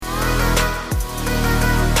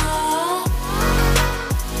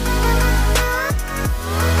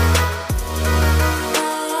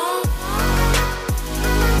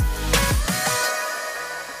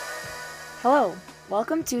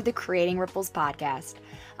welcome to the Creating Ripples podcast.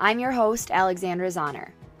 I'm your host, Alexandra Zahner.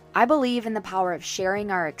 I believe in the power of sharing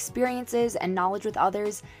our experiences and knowledge with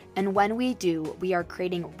others, and when we do, we are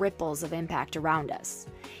creating ripples of impact around us.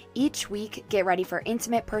 Each week, get ready for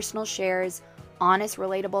intimate personal shares, honest,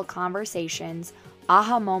 relatable conversations,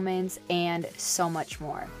 aha moments, and so much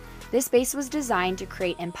more. This space was designed to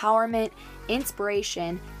create empowerment,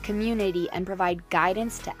 inspiration, community, and provide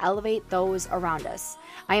guidance to elevate those around us.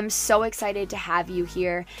 I am so excited to have you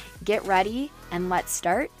here. Get ready and let's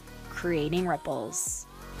start creating ripples.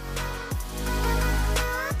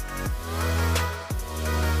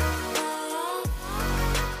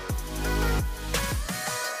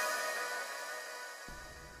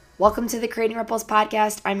 Welcome to the Creating Ripples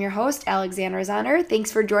podcast. I'm your host, Alexandra Zahner.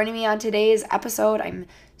 Thanks for joining me on today's episode. I'm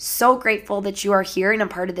so grateful that you are here and a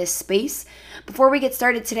part of this space. Before we get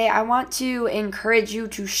started today, I want to encourage you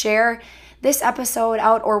to share this episode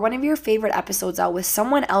out or one of your favorite episodes out with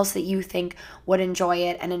someone else that you think would enjoy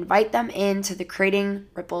it and invite them into the Creating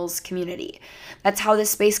Ripples community. That's how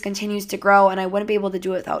this space continues to grow, and I wouldn't be able to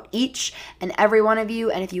do it without each and every one of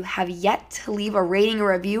you. And if you have yet to leave a rating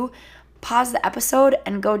or review, pause the episode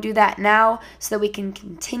and go do that now so that we can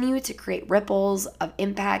continue to create ripples of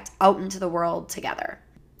impact out into the world together.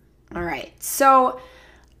 All right, so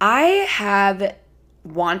I have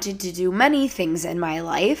wanted to do many things in my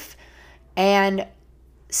life, and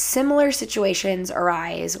similar situations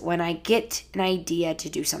arise when I get an idea to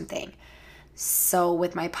do something. So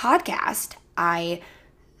with my podcast, I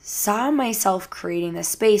saw myself creating this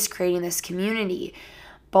space, creating this community.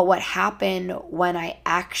 But what happened when I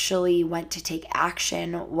actually went to take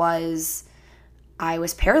action was I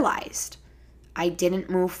was paralyzed. I didn't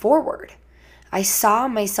move forward. I saw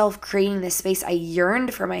myself creating this space. I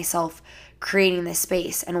yearned for myself creating this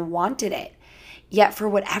space and wanted it. Yet for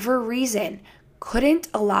whatever reason, couldn't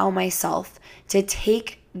allow myself to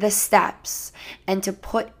take the steps and to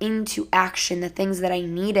put into action the things that I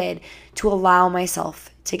needed to allow myself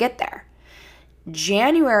to get there.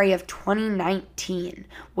 January of 2019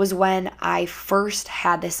 was when I first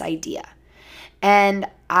had this idea, and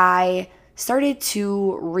I started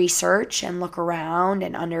to research and look around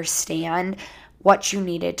and understand what you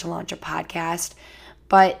needed to launch a podcast,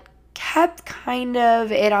 but kept kind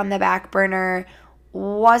of it on the back burner,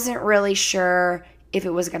 wasn't really sure if it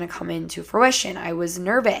was going to come into fruition. I was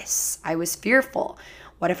nervous. I was fearful.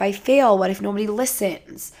 What if I fail? What if nobody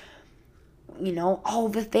listens? You know, all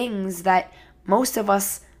the things that most of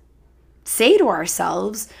us say to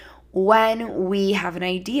ourselves when we have an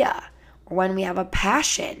idea or when we have a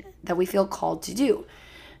passion that we feel called to do.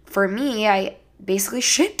 For me, I basically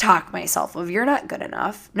shit talk myself of you're not good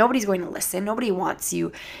enough. Nobody's going to listen. Nobody wants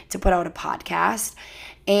you to put out a podcast.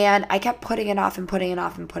 And I kept putting it off and putting it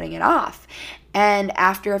off and putting it off. And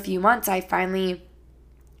after a few months, I finally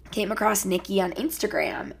came across Nikki on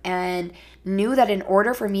Instagram and knew that in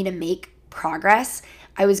order for me to make progress,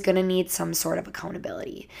 I was going to need some sort of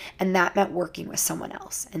accountability, and that meant working with someone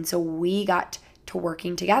else. And so we got to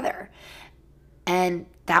working together, and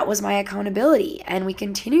that was my accountability, and we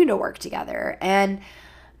continue to work together. And,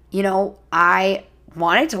 you know, I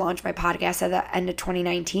wanted to launch my podcast at the end of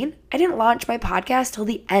 2019. I didn't launch my podcast till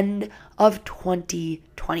the end of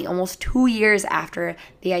 2020, almost 2 years after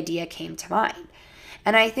the idea came to mind.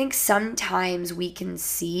 And I think sometimes we can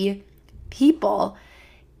see people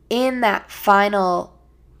in that final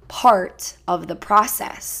part of the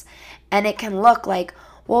process, and it can look like,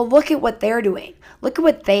 well, look at what they're doing, look at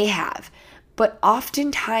what they have. But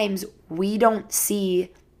oftentimes we don't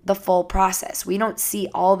see the full process. We don't see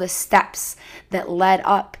all the steps that led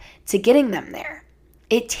up to getting them there.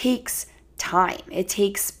 It takes time. It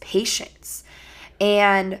takes patience.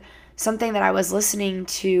 And something that I was listening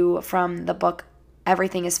to from the book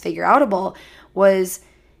Everything is Figure Outable was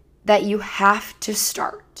that you have to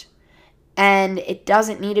start. And it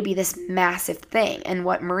doesn't need to be this massive thing. And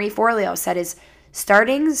what Marie Forleo said is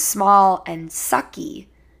starting small and sucky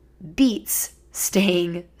beats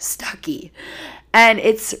staying stucky. And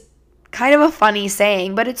it's kind of a funny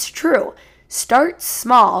saying, but it's true. Start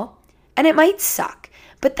small and it might suck.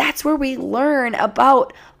 But that's where we learn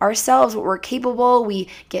about ourselves, what we're capable, we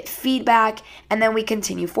get feedback, and then we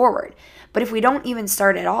continue forward. But if we don't even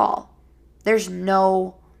start at all, there's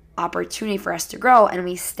no opportunity for us to grow, and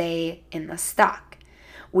we stay in the stuck.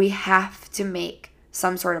 We have to make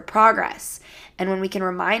some sort of progress. And when we can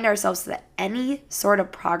remind ourselves that any sort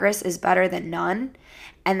of progress is better than none,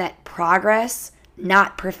 and that progress,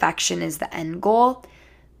 not perfection, is the end goal,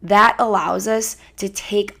 that allows us to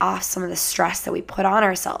take off some of the stress that we put on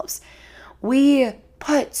ourselves. We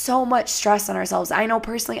put so much stress on ourselves. I know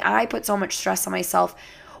personally I put so much stress on myself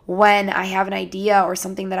when I have an idea or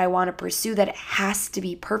something that I want to pursue, that it has to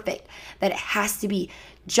be perfect, that it has to be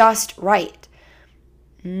just right.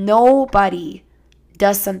 Nobody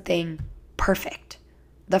does something perfect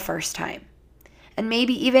the first time. And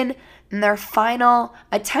maybe even in their final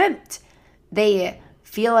attempt, they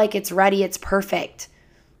feel like it's ready, it's perfect.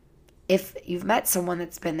 If you've met someone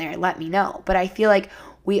that's been there, let me know. But I feel like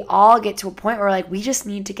we all get to a point where like we just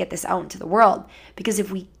need to get this out into the world, because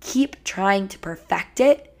if we keep trying to perfect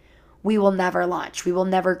it, we will never launch. We will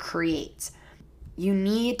never create. You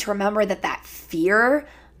need to remember that fear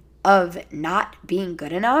of not being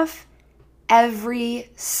good enough,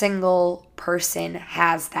 every single person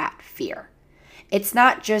has that fear. It's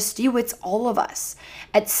not just you, it's all of us.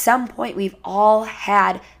 At some point, we've all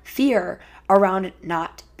had fear around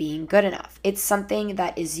not being good enough. It's something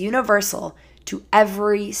that is universal to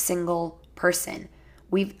every single person.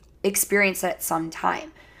 We've experienced it at some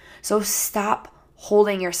time. So stop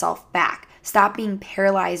holding yourself back. Stop being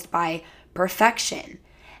paralyzed by perfection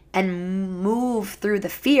and move through the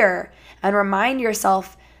fear and remind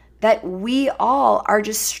yourself that we all are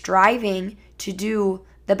just striving to do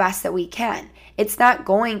the best that we can. It's not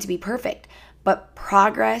going to be perfect, but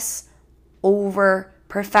progress over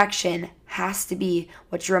perfection has to be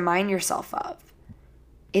what you remind yourself of.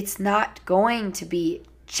 It's not going to be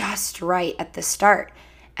just right at the start,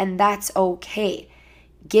 and that's okay.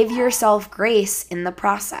 Give yourself grace in the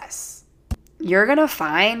process. You're going to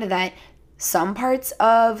find that some parts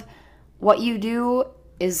of what you do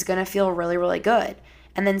is going to feel really, really good.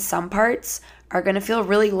 And then some parts are going to feel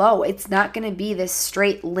really low. It's not going to be this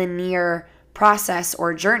straight linear process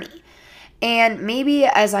or journey. And maybe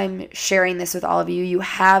as I'm sharing this with all of you, you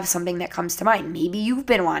have something that comes to mind. Maybe you've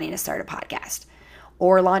been wanting to start a podcast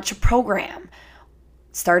or launch a program,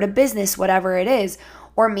 start a business, whatever it is.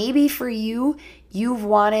 Or maybe for you, you've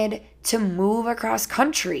wanted to move across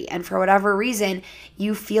country, and for whatever reason,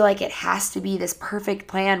 you feel like it has to be this perfect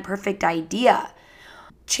plan, perfect idea.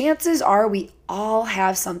 Chances are we all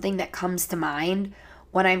have something that comes to mind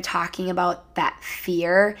when I'm talking about that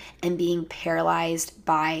fear and being paralyzed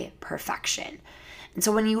by perfection. And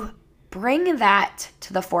so when you bring that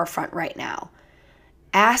to the forefront right now,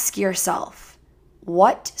 ask yourself,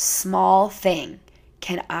 what small thing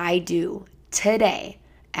can I do today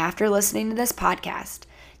after listening to this podcast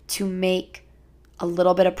to make a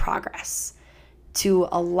little bit of progress, to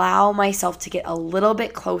allow myself to get a little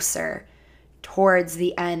bit closer towards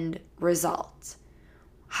the end result?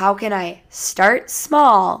 How can I start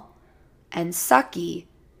small and sucky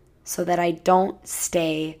so that I don't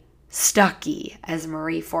stay stucky, as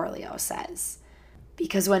Marie Forleo says?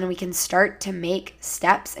 Because when we can start to make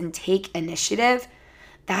steps and take initiative,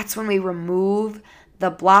 that's when we remove the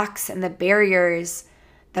blocks and the barriers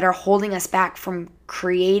that are holding us back from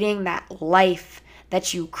creating that life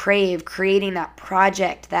that you crave, creating that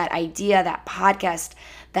project, that idea, that podcast,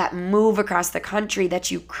 that move across the country that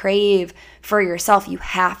you crave for yourself. You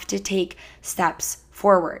have to take steps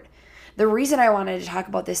forward. The reason I wanted to talk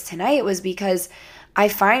about this tonight was because I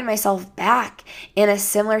find myself back in a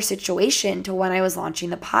similar situation to when I was launching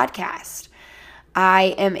the podcast.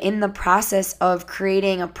 I am in the process of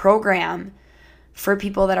creating a program for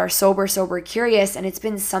people that are sober curious, and it's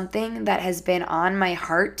been something that has been on my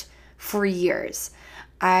heart for years.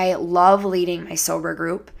 I love leading my sober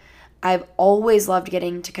group. I've always loved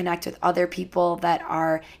getting to connect with other people that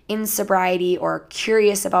are in sobriety or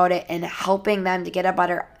curious about it and helping them to get a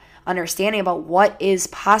better understanding about what is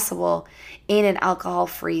possible in an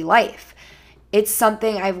alcohol-free life. It's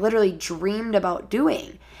something I've literally dreamed about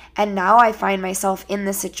doing. And now I find myself in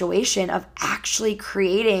the situation of actually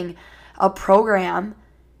creating a program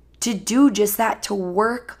to do just that, to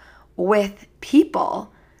work with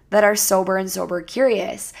people that are sober and sober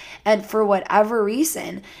curious. And for whatever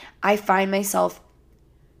reason, I find myself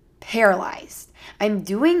paralyzed. I'm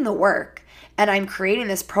doing the work and I'm creating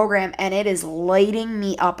this program and it is lighting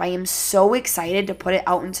me up. I am so excited to put it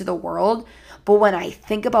out into the world. But when I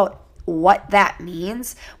think about what that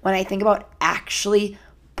means, when I think about actually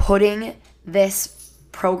putting this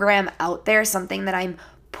program out there, something that I'm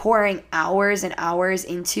pouring hours and hours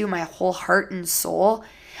into, my whole heart and soul,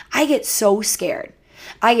 I get so scared.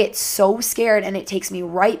 I get so scared, and it takes me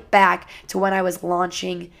right back to when I was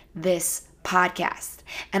launching this podcast.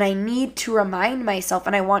 And I need to remind myself,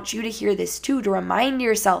 and I want you to hear this too, to remind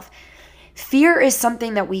yourself, fear is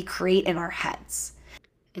something that we create in our heads.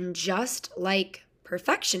 And just like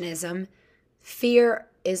perfectionism, fear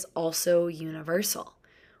is also universal.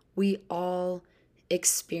 We all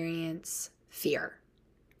experience fear.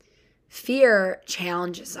 Fear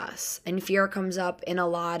challenges us, and fear comes up in a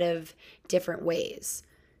lot of different ways.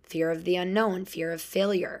 fear of the unknown, fear of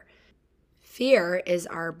failure. Fear is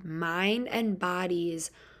our mind and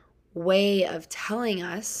body's way of telling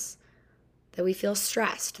us that we feel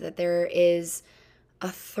stressed, that there is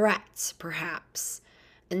a threat, perhaps.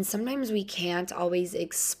 And sometimes we can't always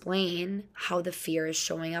explain how the fear is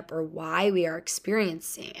showing up or why we are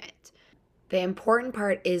experiencing it. The important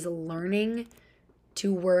part is learning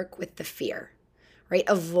to work with the fear, right?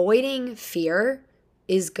 Avoiding fear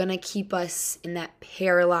is going to keep us in that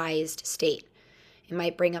paralyzed state. It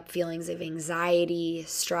might bring up feelings of anxiety,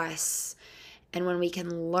 stress. And when we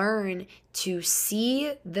can learn to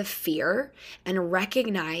see the fear and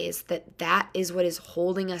recognize that that is what is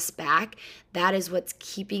holding us back, that is what's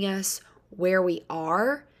keeping us where we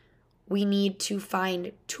are, we need to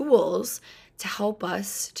find tools to help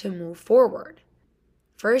us to move forward.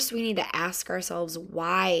 First, we need to ask ourselves,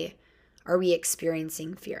 why are we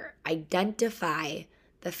experiencing fear? Identify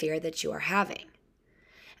the fear that you are having.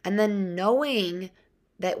 And then knowing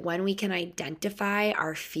that when we can identify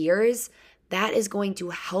our fears, that is going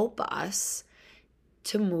to help us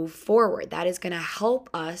to move forward. That is going to help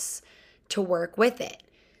us to work with it.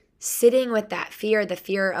 Sitting with that fear, the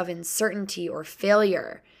fear of uncertainty or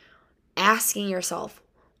failure, asking yourself,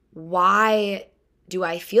 why do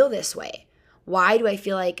I feel this way? Why do I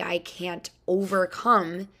feel like I can't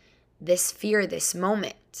overcome this fear, this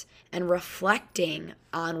moment? And reflecting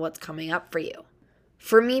on what's coming up for you.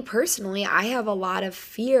 For me personally, I have a lot of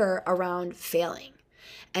fear around failing.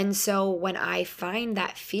 And so when I find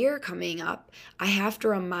that fear coming up, I have to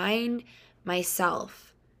remind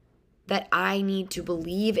myself that I need to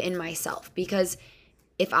believe in myself, because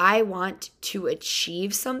if I want to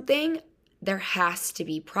achieve something, there has to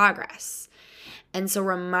be progress. And so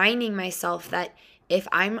reminding myself that if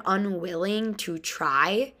I'm unwilling to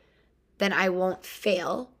try, then I won't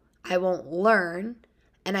fail, I won't learn,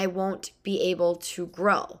 and I won't be able to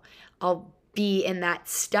grow. I'll be in that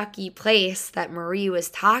stucky place that Marie was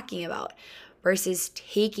talking about, versus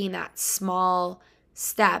taking that small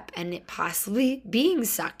step and it possibly being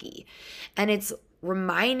sucky. And it's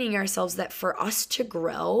reminding ourselves that for us to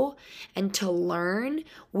grow and to learn,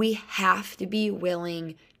 we have to be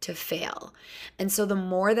willing to fail. And so the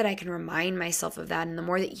more that I can remind myself of that, and the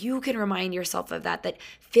more that you can remind yourself of that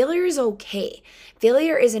failure is okay.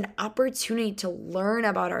 Failure is an opportunity to learn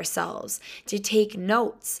about ourselves, to take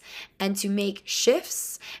notes, and to make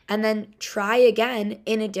shifts, and then try again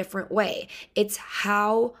in a different way. It's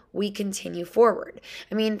how we continue forward.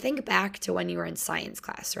 I mean, think back to when you were in science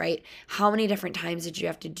class, right? How many different times did you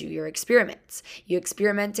have to do your experiments? You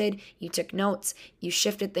experimented, you took notes, you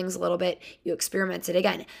shifted things a little bit, you experimented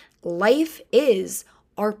again. Life is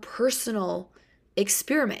our personal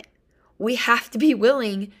experiment. We have to be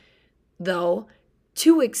willing, though,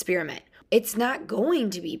 to experiment. It's not going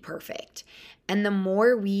to be perfect. And the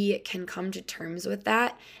more we can come to terms with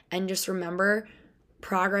that and just remember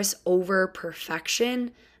progress over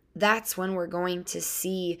perfection, that's when we're going to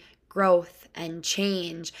see growth and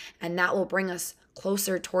change, and that will bring us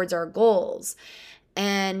closer towards our goals.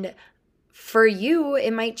 And for you,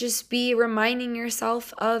 it might just be reminding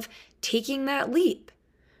yourself of taking that leap,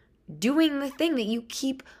 doing the thing that you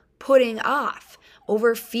keep putting off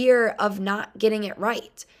over fear of not getting it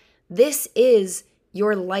right. This is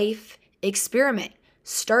your life experiment.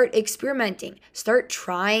 Start experimenting. Start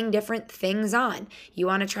trying different things on. You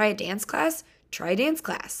want to try a dance class? Try a dance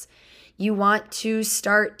class. You want to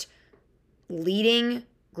start leading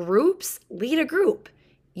groups? Lead a group.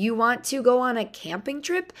 You want to go on a camping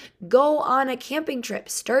trip? Go on a camping trip.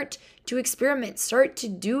 Start to experiment. Start to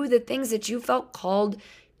do the things that you felt called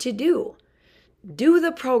to do. Do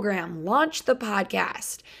the program. Launch the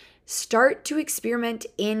podcast. Start to experiment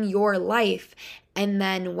in your life. And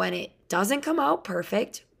then when it doesn't come out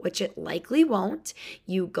perfect, which it likely won't,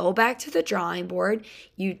 you go back to the drawing board,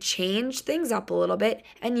 you change things up a little bit,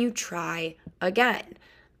 and you try again.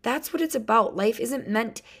 That's what it's about. Life isn't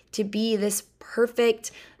meant to be this perfect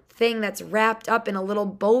thing that's wrapped up in a little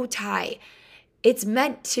bow tie. It's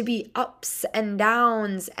meant to be ups and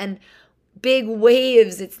downs and big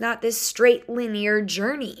waves. It's not this straight linear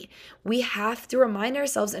journey. We have to remind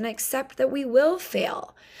ourselves and accept that we will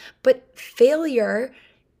fail. But failure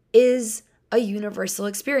is a universal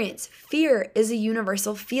experience. Fear is a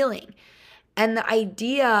universal feeling. And the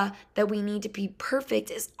idea that we need to be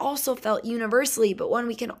perfect is also felt universally. But when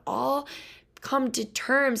we can all come to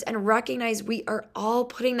terms and recognize we are all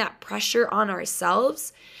putting that pressure on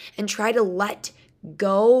ourselves and try to let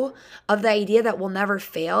go of the idea that we'll never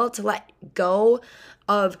fail, to let go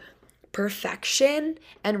of perfection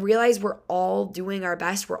and realize we're all doing our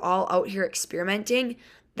best, we're all out here experimenting,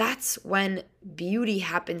 That's when beauty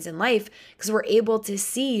happens in life, because we're able to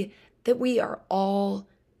see that we are all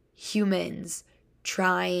humans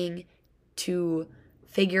trying to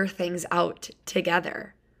figure things out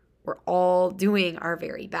together. We're all doing our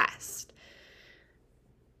very best.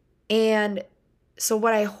 And so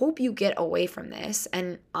what I hope you get away from this,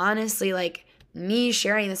 and honestly, like me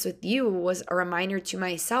sharing this with you was a reminder to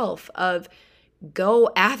myself of go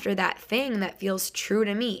after that thing that feels true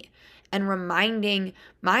to me, and reminding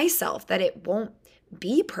myself that it won't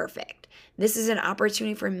be perfect. This is an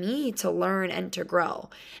opportunity for me to learn and to grow.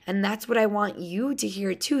 And that's what I want you to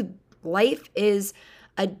hear too. Life is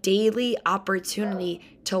a daily opportunity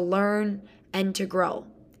to learn and to grow.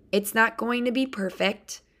 It's not going to be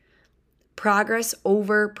perfect. Progress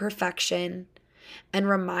over perfection. And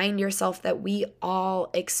remind yourself that we all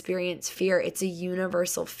experience fear. It's a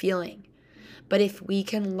universal feeling. But if we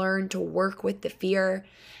can learn to work with the fear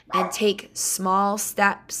and take small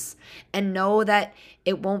steps and know that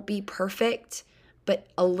it won't be perfect, but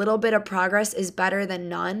a little bit of progress is better than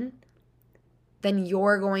none, then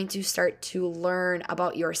you're going to start to learn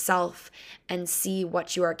about yourself and see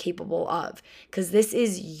what you are capable of. Because this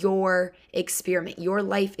is your experiment. Your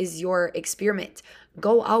life is your experiment.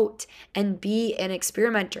 Go out and be an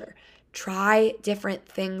experimenter. Try different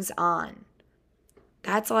things on.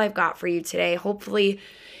 That's all I've got for you today. Hopefully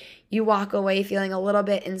you walk away feeling a little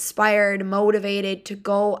bit inspired, motivated to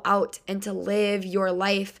go out and to live your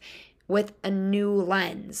life with a new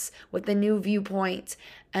lens, with a new viewpoint,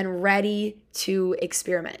 and ready to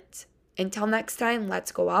experiment. Until next time,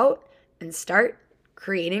 let's go out and start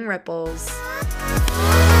creating ripples.